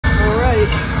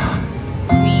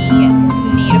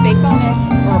bonus,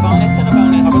 or a bonus and a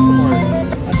bonus. How about some more?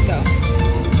 Let's go.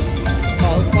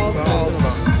 Balls, balls, balls.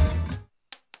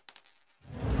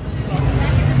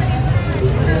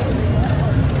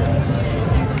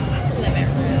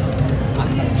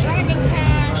 Awesome Dragon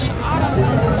Cash, Auto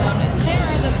Loan, there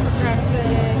are the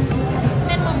progressives.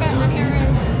 Minimum bet on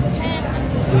Harrahs, $10.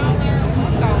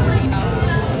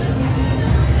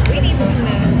 We need some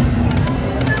moves.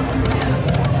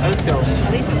 Let's go.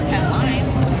 At least it's 10 lines.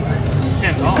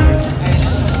 $10.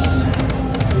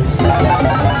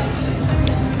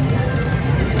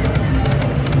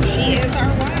 She is our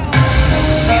wild.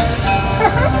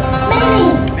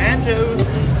 Manjos.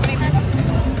 25 bucks.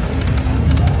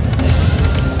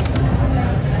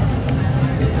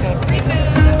 So 3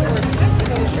 moves or 6 of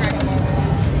those Dragon Balls.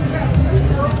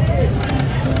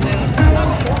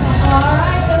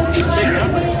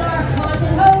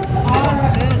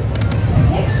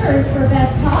 Pictures for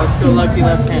best pop. Let's go lucky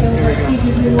left hand. Here we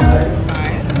go.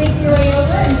 Make your way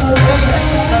over and go over.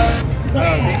 I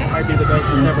think it might be the best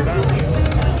it's ever done.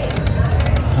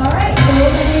 All right, go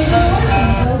ahead and go.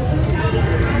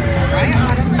 Right,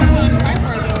 Autumn. Come on, try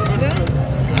for those, Boo.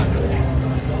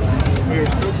 We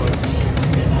are so close.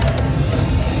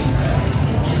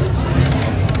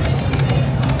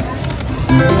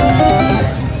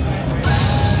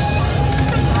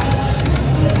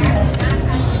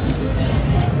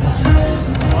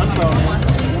 One bonus.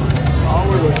 All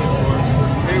we're looking for.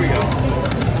 Here we go.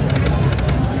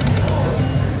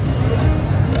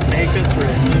 Make us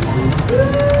rich.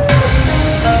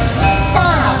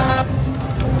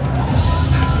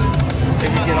 Did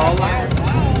we get all that?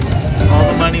 All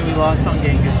the money we lost on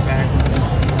game gets back.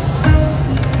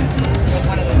 With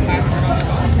one of those $500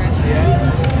 balls, right? Yeah.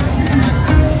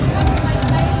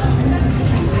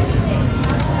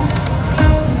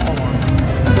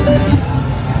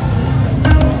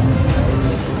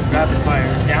 Rapid fire.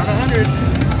 Down 100.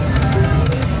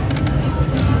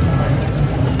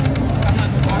 Come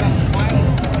on, Autumn.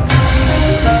 Wilds.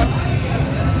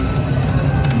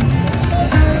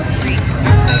 3.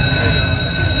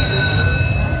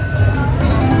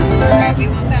 Alright, we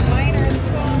want that minor. It's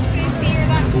 $12.50 or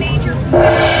that major.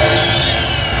 Let's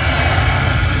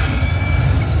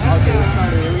Okay, go.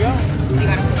 here we go. You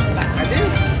gotta push the button. I do.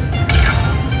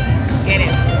 Get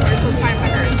it. Where's those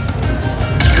 500s?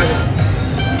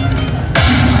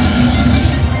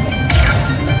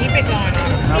 Keep it going,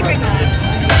 Autumn. Keep it going.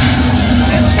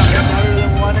 That's something better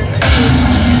than one and two.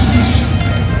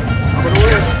 I'm gonna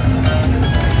win.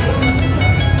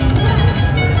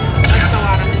 Let's go,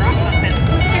 Autumn. Drop something.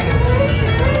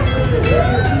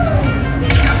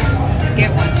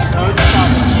 Get one. No, it's not.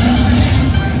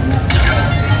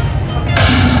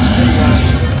 There you go.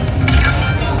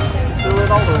 Fill it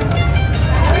all the way.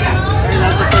 Hey,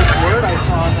 that's the first word I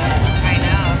saw on that. I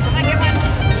know. Come on, get one.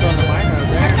 It's on the minor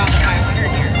over I there. saw the 500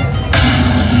 here.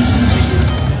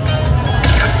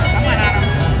 Come on, Autumn.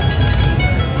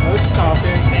 No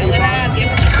stopping. Fill it out. Give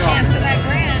us a chance of that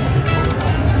grand.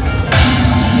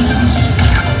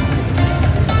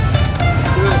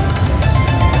 Do it.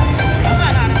 Come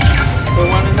on, Autumn. Put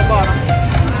one in the bottom.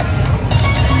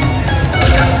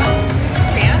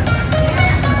 Chance.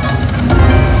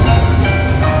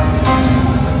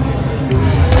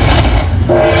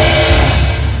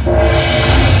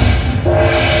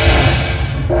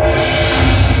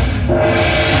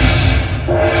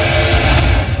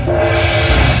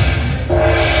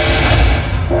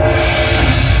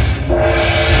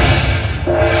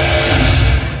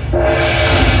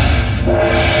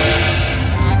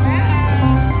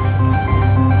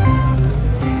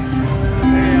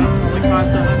 Yeah, only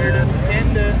costs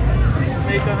 110 to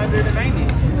make 190.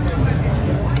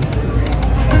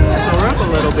 So we're up a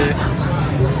little bit.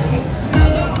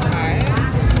 Alright.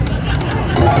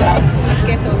 Let's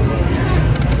get those moves.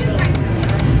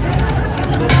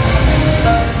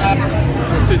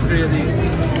 Let's do 3 of these.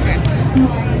 Okay.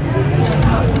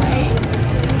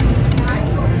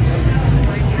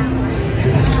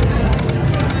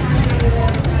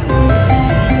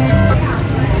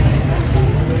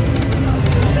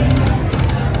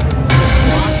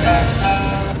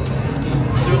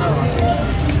 Do another one.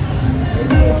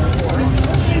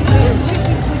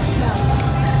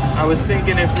 I was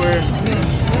thinking if we're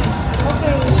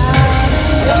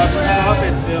up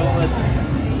Hobbitsville, let's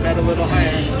bet a little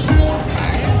higher.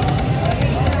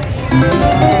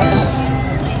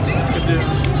 Could do.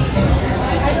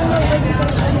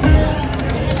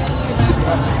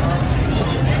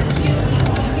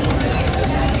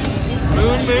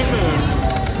 Moon, moon, moon.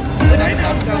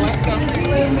 Let's go, let's go.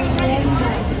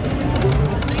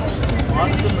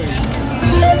 Lots of moons.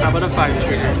 How about a 5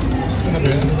 trigger?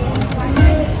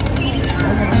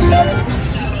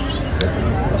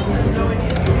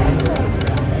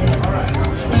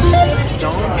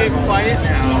 Don't get quiet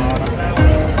now.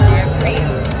 Three.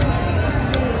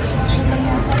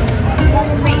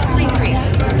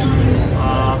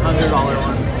 $100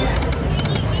 one.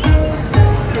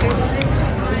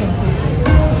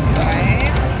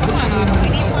 Come on, Autumn, we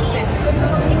need something.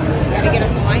 Gotta get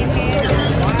us a lion hand or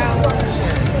some wild.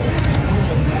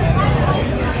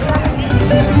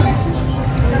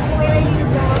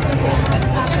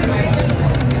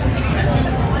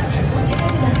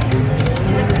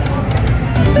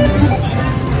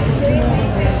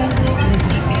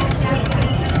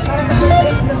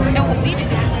 No, what we did is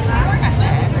we weren't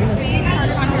ahead. We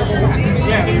started on your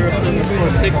Yeah, we were up to the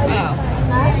score 60. Oh.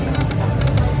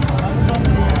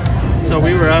 So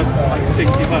we were up like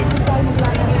 60 bucks.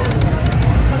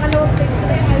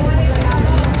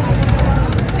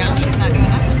 Now she's not doing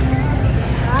nothing.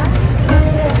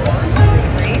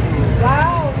 Great.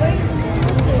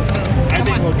 I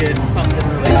think we'll get something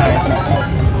really nice.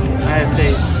 I have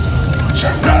faith.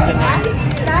 Something nice.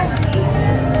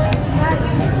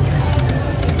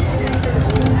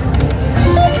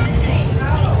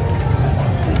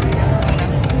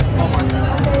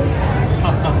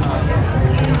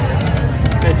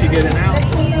 Bet you get it out.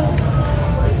 Come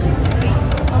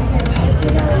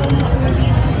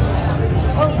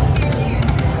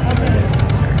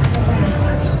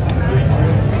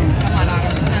on,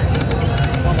 Autumn. Yes.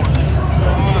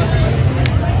 One more.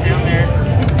 Down there.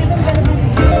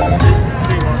 Just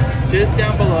 3 more. Just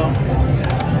down below.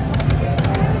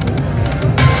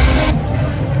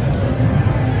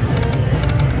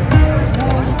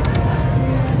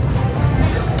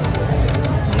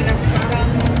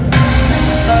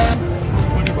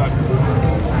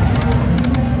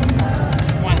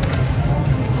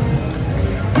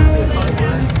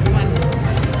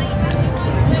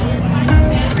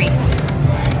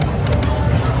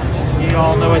 You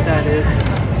all know what that is.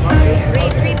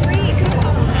 Three. Come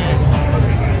on.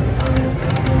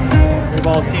 We've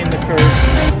all seen the curse.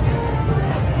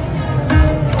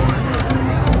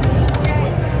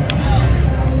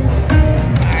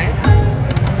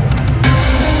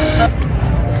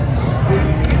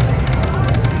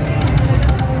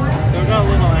 Still got a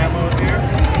little ammo here.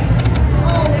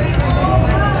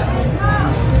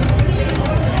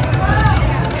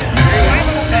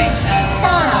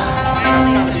 That's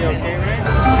gotta be okay, right?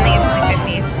 I think it's only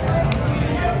 50.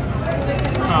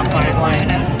 Top 5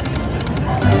 lines.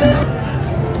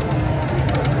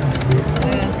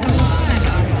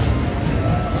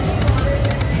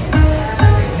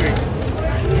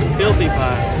 Filthy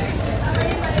pie.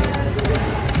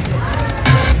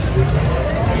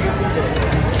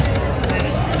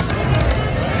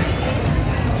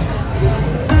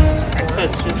 I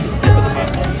touched just the tip of the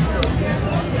button.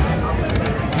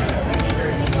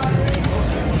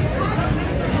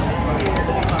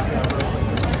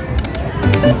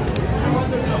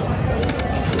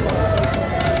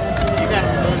 You got a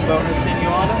moon bonus in you,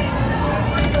 Autumn?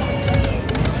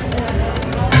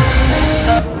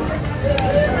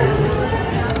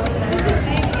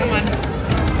 Come on.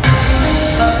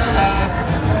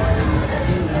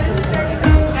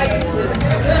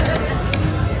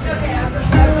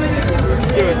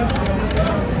 Do it.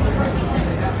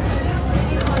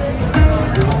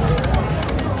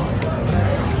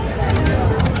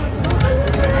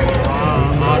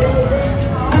 Autumn.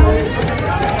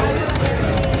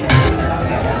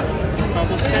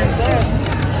 Couple spins left.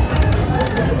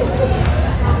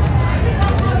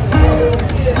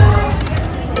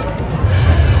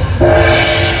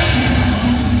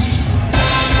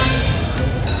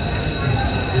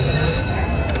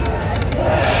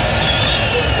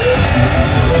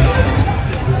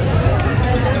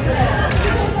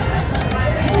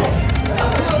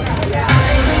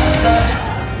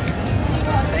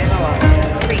 Staying alive.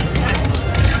 3. Come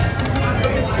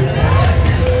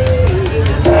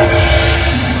on.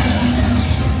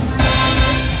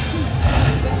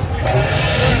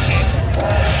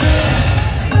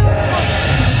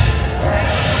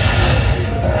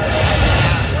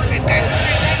 Good guys.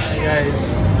 Hey guys,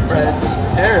 we're at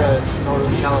Harrahs,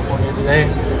 Northern California today.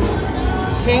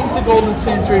 Came to Golden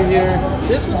Century here.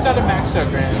 This one's got a maxed out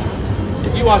grand.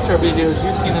 If you watch our videos,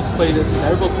 you've seen us play this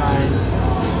several times.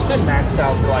 It's been maxed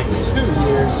out for like 2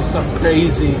 years or some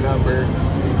crazy number.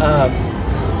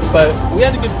 But we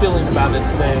had a good feeling about it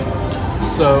today.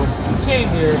 So we came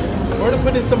here. We're gonna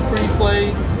put in some free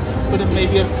play, put in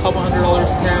maybe a couple $100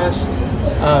 cash.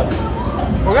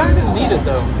 We're not gonna need it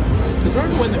though, because we're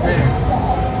gonna win the grand.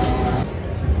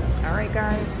 Alright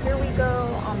guys, here we go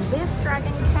on this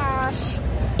Dragon Cash.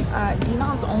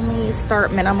 DNOBs only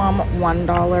start minimum $1,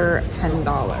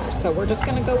 $10. So we're just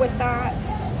gonna go with that.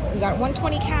 We got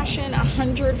 120 cash in,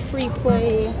 100 free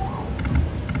play.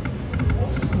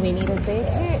 We need a big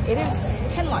hit. It is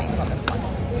 10 lines on this one.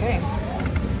 Okay.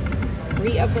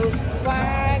 3 of those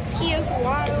flags. He is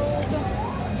wild.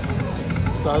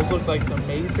 Does look like the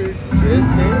major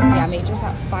is there. Yeah, major's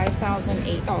at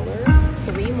 $5,008.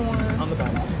 3 more. On the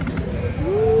back.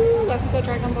 Woo, let's go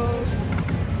Dragon Balls.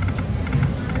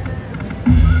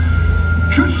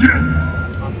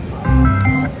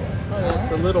 Oh,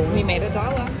 that's a little one. We made $1.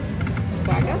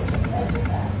 Flag us.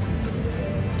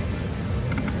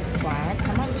 Flag,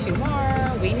 come on, 2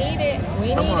 more. We need it.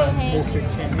 We Come need on, it, Hank. Mr.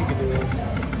 Chin, you can do this.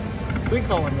 We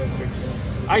call him Mr. Chin.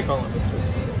 I call him Mr.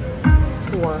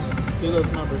 Chin. 4. Do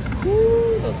those numbers.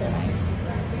 Woo, those are nice.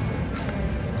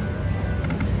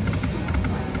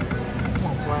 Come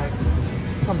on, flags.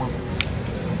 Come on.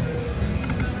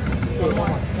 Do it, One more.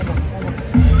 One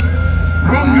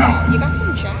more. You got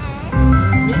some jacks.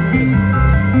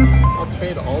 I'll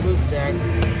trade all those jacks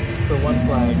for 1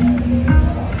 flag.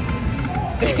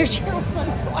 There's your 1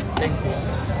 flag. Thank you.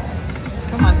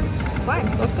 Come on.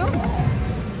 Flags, let's go.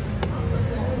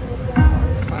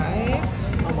 5.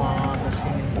 Come on,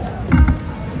 machine.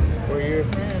 We're your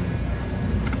friend.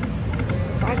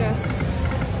 Flag us.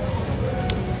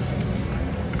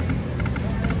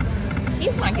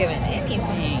 He's not giving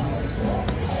anything.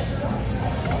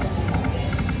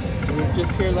 We were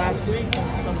just here last week and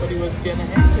somebody was getting a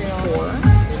hand sale. 4,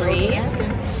 3.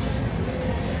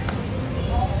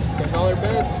 $10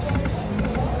 bets.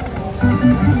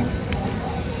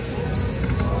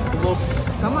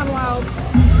 Come on, Wild.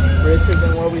 Richer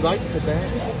than what we like to bet.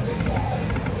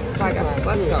 Flag us.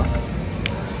 Let's go.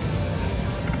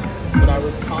 But I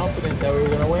was confident that we were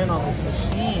going to win on this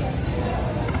machine.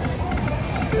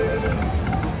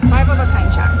 5 of a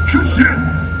kind jacks.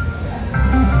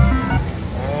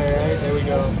 Alright, there we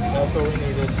go. That's what we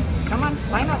needed. Come on,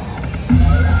 line up.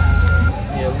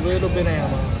 Yeah, a little bit of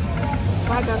ammo.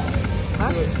 Flag us.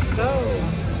 Let's go.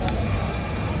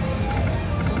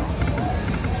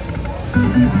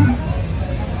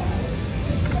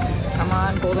 Come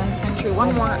on, Golden Century.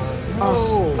 1 more.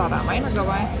 Oh, saw that miner go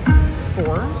by. 4,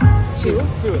 2.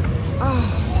 Do it.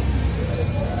 Oh,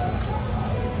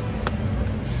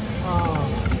 Oh,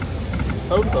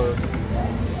 so close.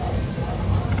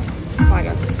 flag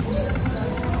us.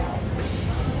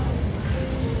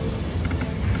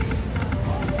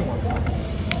 Come on.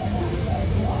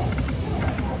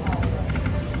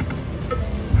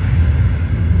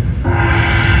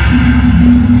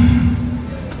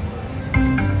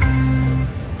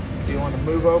 Do you want to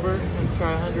move over and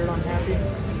try 100 on Happy?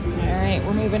 All right,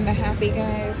 we're moving to Happy,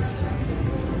 guys.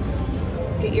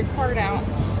 Get your card out.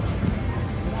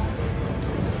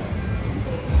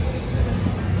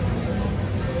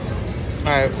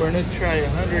 Alright, we're gonna try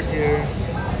 100 here.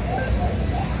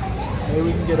 Maybe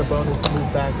we can get a bonus and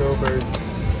move back over.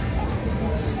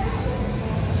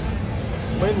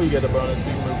 When we get a bonus, we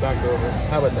can move back over.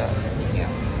 How about that? Yeah.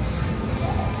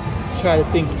 Try to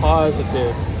think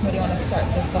positive. What do you want to start?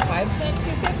 Is the 5 cent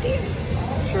 250?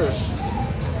 Sure.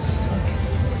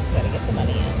 Gotta get the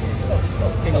money in. Go, go,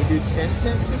 Can go. you do 10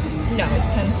 cents? No, it's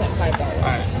 10 cent $5.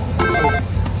 Alright.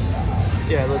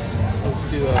 Yeah, let's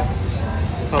do a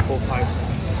couple 5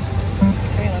 cents.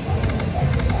 Okay, let's go.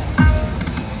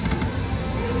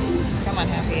 Come on,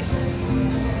 Happy.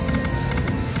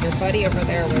 Your buddy over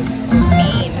there was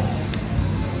mean.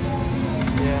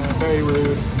 Yeah, very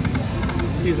rude.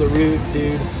 He's a rude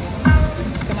dude.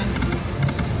 Come on.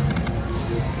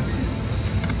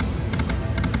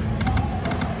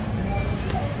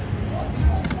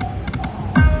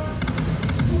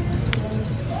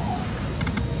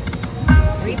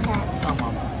 Three pops. Come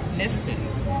on. Missed it.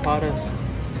 Pot us.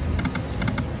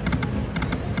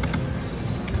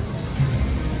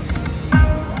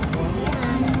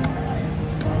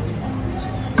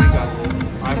 We got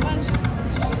this. Come on.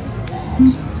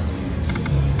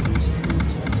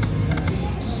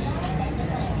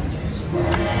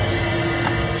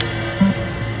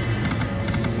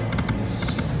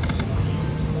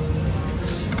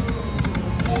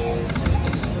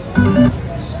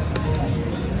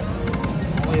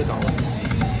 Only $1.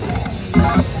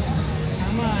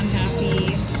 Come on,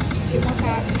 Happy. 2 more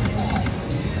pops.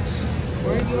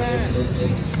 Where are you at?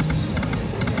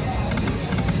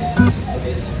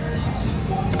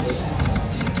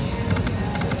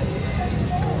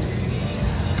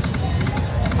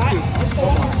 Five. Let's go.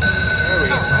 One more. There we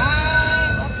go.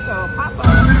 Alright, let's go. Pop up.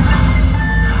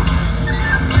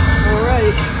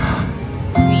 Alright.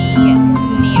 We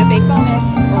need a big bonus,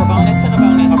 or a bonus and a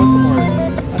bonus. How about some more?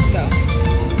 Let's go.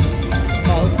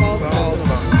 Balls, balls,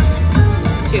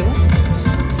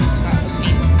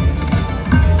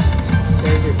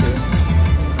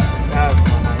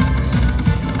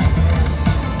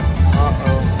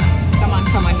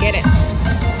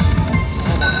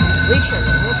 Reacher,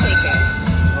 we'll take it.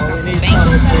 Well, Got we some need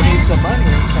bangles in there. some money.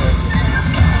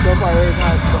 So far, there's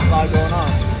not a lot going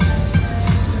on.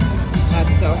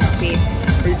 Let's go, Happy.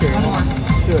 Preacher, One more.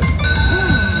 do it.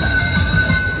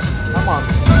 Come on.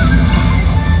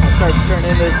 I'll start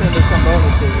turning this into some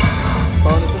bonuses.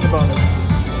 Bonus in the bonus.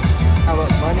 How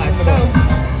about money in Let's the go.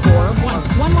 bonus? 4, 1,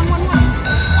 1, 1, 1, 1.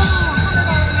 Oh,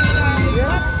 $100 guys.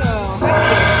 Let's go.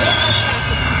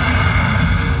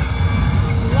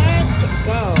 Let's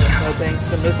go. No thanks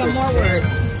to Mr. Some more K.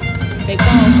 words. Big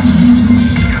balls.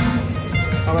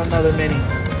 How about another mini?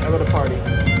 How about a party?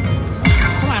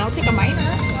 Come on, I'll take a minor.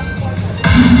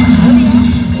 There we go.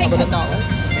 Take $10.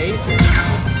 Major.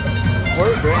 Or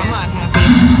grand. Come on, Happy.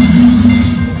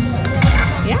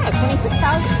 Yeah,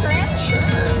 26,000 grand? Sure.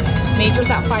 Major's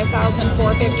at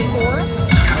 5,454.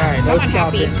 Alright, no Come on,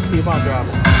 Happy. stopping. Keep on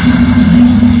dropping.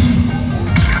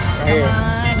 Right here. Come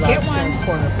on, Last get one. chance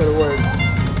corner for the word.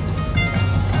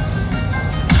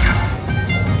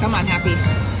 Come on, Happy.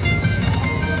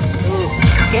 Ooh,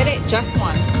 Get it, just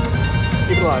one.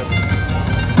 keep it alive.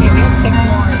 Okay, we have 6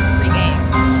 more in 3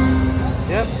 games.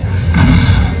 Yep.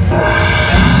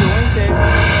 That's the win tape.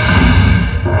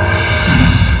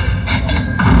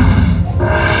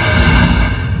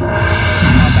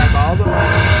 Got back all the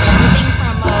money. Everything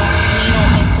from mean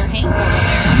old Mr. Hank over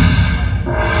there.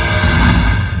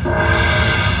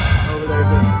 Over there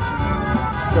just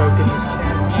stroking his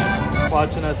chin.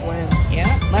 Watching us win.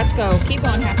 Yeah, let's go. Keep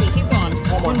going, Happy. Keep going.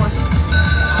 One more. I'm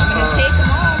going to take them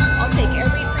all. I'll take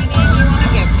every free game you want to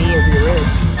give me. You'll be rich.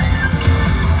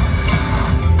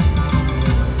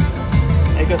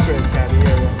 Make us rich, Tabby.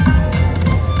 Here we go.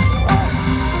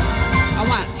 I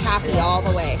want Happy all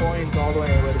the way. Coins all the way.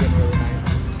 It would have been really nice.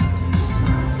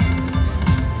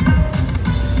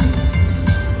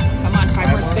 Come on, 5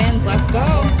 more spins. Let's go.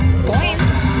 Coins.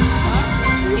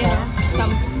 You know,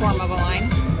 some form of a line.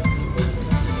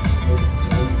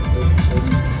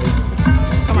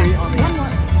 Come on. One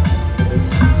more.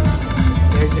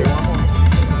 There's your one more.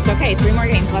 It's okay. 3 more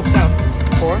games. Let's go.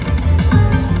 4.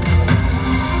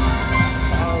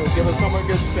 Oh, give us some more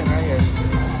good spin right here.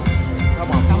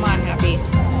 Come on. Come on, Happy.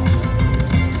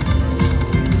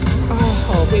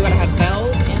 Oh, we would have had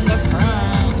bells in the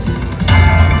front.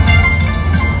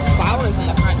 Flowers in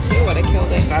the front, too. Would have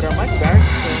killed it. Got our money back.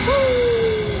 Woo!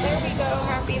 There we go,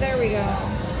 Happy. There we go.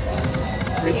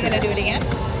 Are you going to do it again?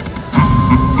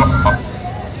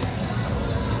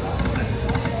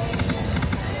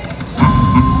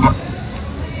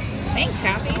 Thanks,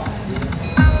 Happy.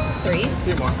 3.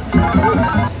 3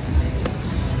 more.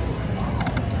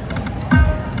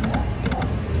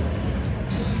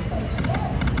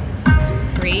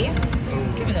 3.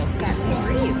 Give me those stacks of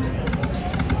 3s.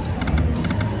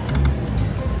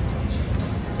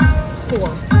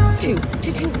 4, 2,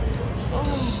 2, 2.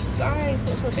 Oh, guys,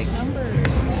 those were big numbers.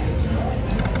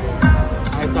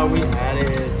 I thought we had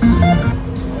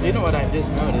it. You know what I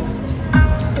just noticed?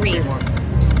 3. 3 more.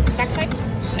 Backside?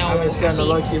 No. I was kind of Happy.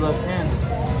 lucky left hand.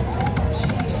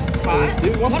 5.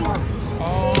 Do one One more. more.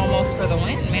 Almost for the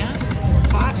win, man.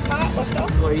 Pot, let's go.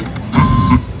 Slate.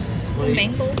 Some Slate.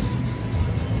 mangles.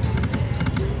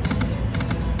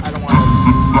 I don't want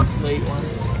a late one.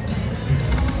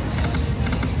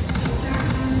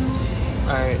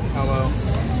 Alright, hello.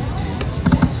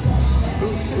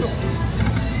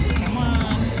 Come on.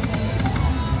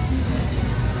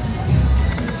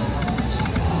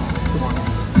 Come on.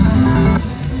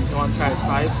 You want to try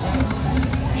 5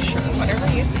 cents? Sure, whatever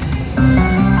you think.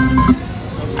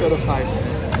 Let's go to 5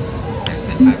 cents. There's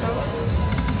 $5.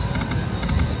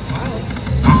 Wow.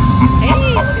 Hey,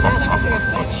 look at that. That was a good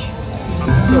switch.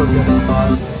 I'm so good at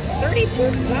sauce.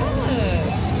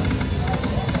 $32.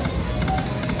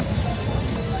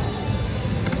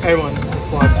 Everyone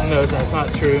that's watching knows that's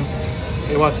not true.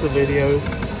 They watch the videos.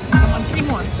 Come on, 3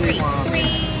 more. 3. 3 more. 3.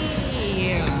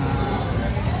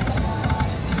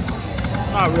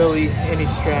 Not really any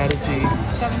strategy.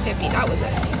 $7.50. That was a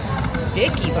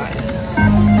sticky button.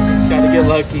 Just gotta get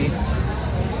lucky.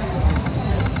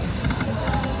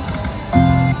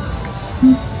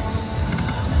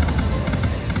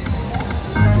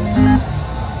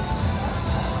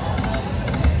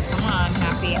 Come on,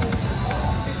 Happy.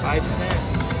 5 cents.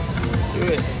 Do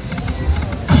it.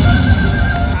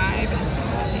 5 and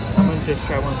 7. I'm gonna just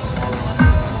try one smaller one.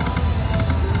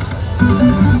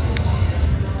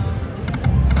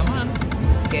 Come on.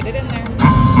 Get it in there.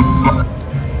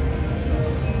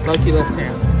 Lucky left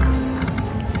hand.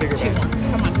 Bigger 2 back.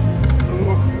 more. Come on.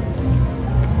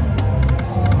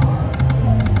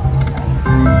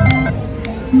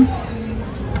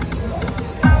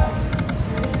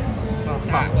 Oh,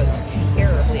 That was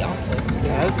terribly awesome.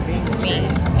 yeah, that's a mean screen.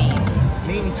 Mean.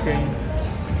 Mean screen.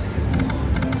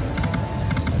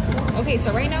 Okay,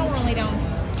 so right now we're only down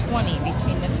 20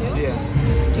 between the two. Yeah.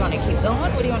 Do you want to keep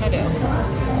going? What do you want to do?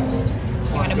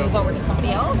 You want to move over to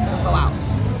somebody else or go out?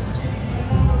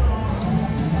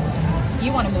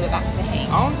 You want to move it back to Hank.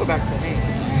 I want to go back to Hank.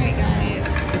 Alright guys,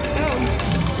 let's go.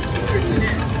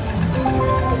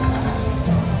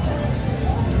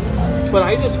 But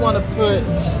I just want to put...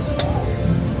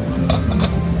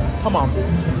 Come on.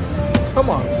 Come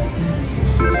on.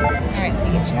 Alright, let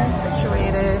me get you guys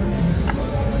situated.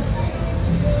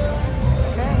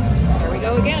 Okay, here we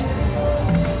go again.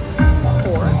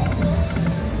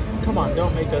 4. Come on,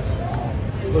 don't make us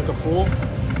look a fool.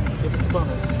 Give us a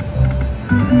bonus.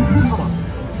 Come on.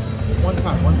 One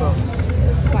time, one bonus.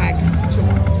 Flag. 2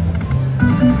 more.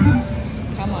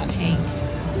 Come on, Hank.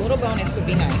 A little bonus would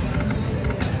be nice.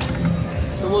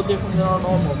 It's a little different than our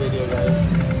normal video, guys.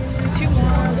 2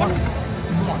 more. 1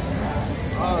 more.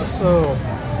 Oh, so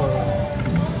close.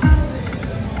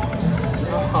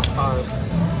 Oh,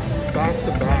 back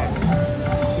to back.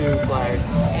 2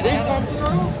 flags. 3 times in a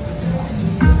row.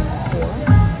 4.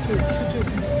 2.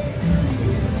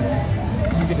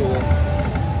 You can do this.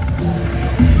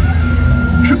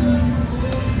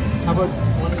 How about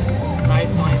one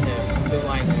nice line there? Good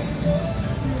line there.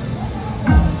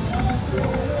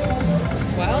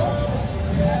 Well,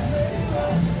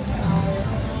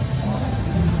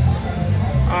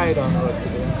 I don't know what to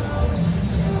do.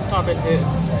 Top and hit.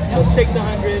 Let's take the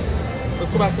 100.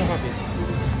 Let's go back to happy.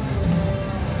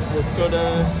 Let's go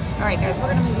to... alright guys, we're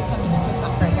going to move you to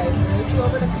something. Guys, we moved you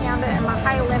over to Panda in the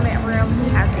high limit room. He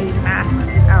has a max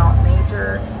out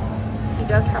major. He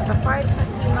does have the 5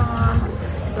 cent denom,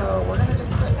 so we're going to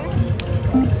just start there.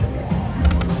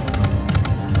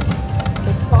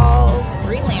 6 balls,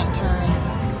 3 lanterns.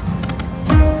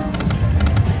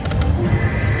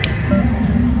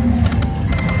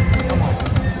 Come on.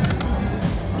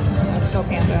 Let's go,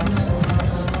 Panda.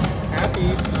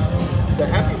 Happy. The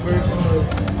happy version was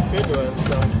good to us,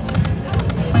 so.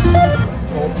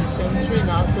 Golden Century,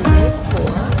 not so good. 4.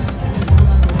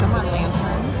 Come on,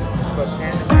 lanterns. But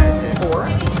Panda Magic. 4.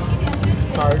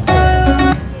 It's hard.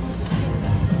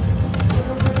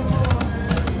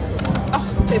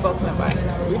 Oh, they both went by.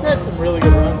 We've had some really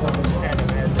good runs on this Panda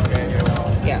Magic right here.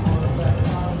 Yes.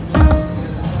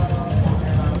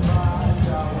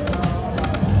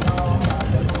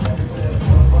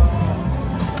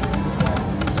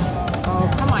 Oh,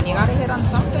 come on, you gotta hit on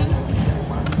something.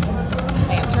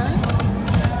 Lantern.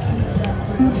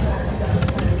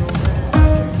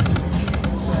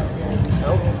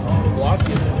 Nope. Block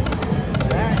it.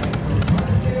 Back.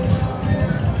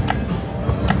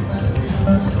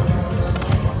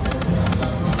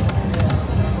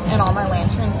 And all my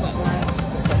lanterns went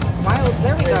wild.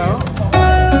 There we go.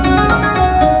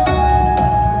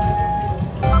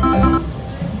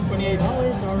 $28,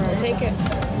 alright. We'll take it.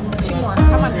 2 more.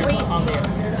 Come on, 3.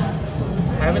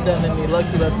 I haven't done any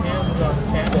lucky left hands on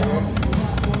Panda here.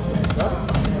 Nope.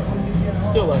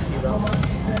 Still lucky though.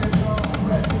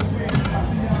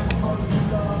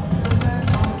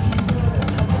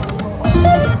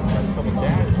 Couple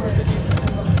jacks for the decent.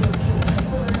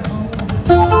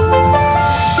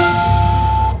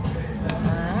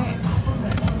 Alright.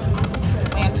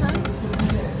 Lanterns.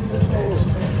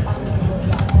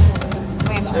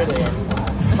 There they Lanterns. are.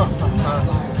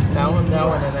 That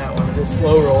one, and that one. Just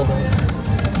slow roll this.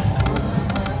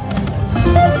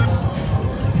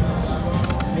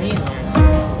 Mean man.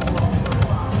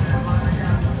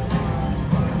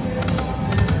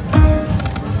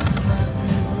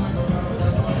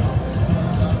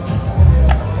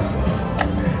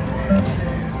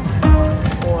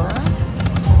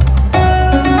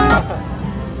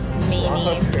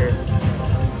 Meanie.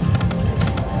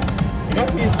 You got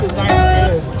these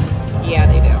designed good. Yeah,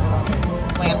 they do.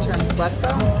 Lanterns. Let's go.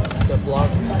 The block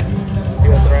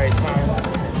you at the right time.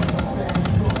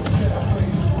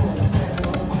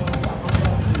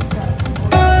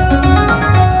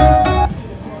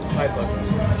 $5.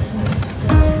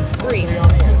 3. 3 on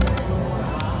the end.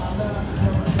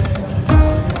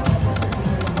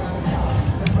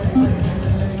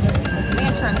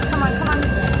 Lanterns. Come on, come on.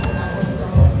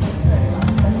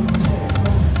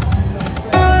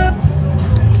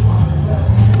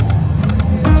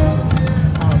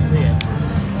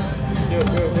 Do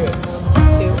it.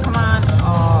 2. Come on.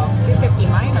 Oh, 250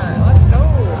 minor. Let's go.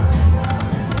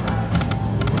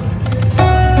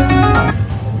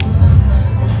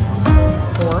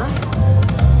 4.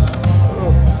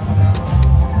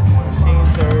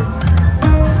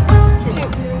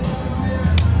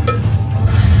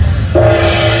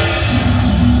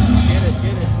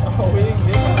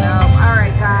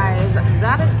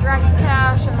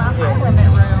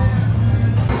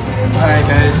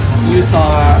 You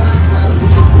saw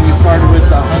we started with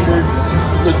the 100,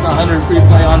 with the 100 free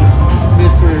play on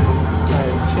Mr.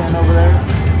 Chen over there.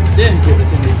 Didn't give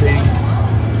us anything.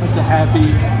 Went to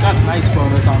Happy, got a nice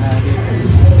bonus on Happy.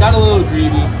 Got a little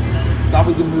greedy. Thought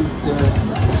we could move to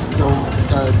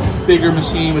the bigger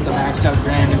machine with the maxed out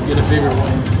grand and get a bigger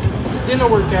win.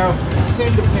 Didn't work out.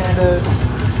 Came to Panda.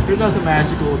 There's nothing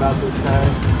magical about this guy.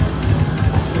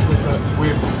 It's a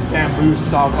weird bamboo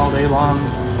stalk all day long.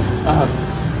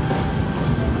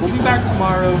 We'll be back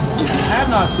tomorrow. If you have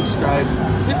not subscribed,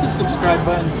 hit the subscribe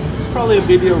button. There's probably a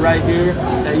video right here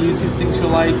that YouTube thinks you'll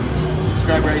like.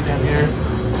 Subscribe right down here.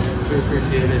 We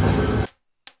appreciate it.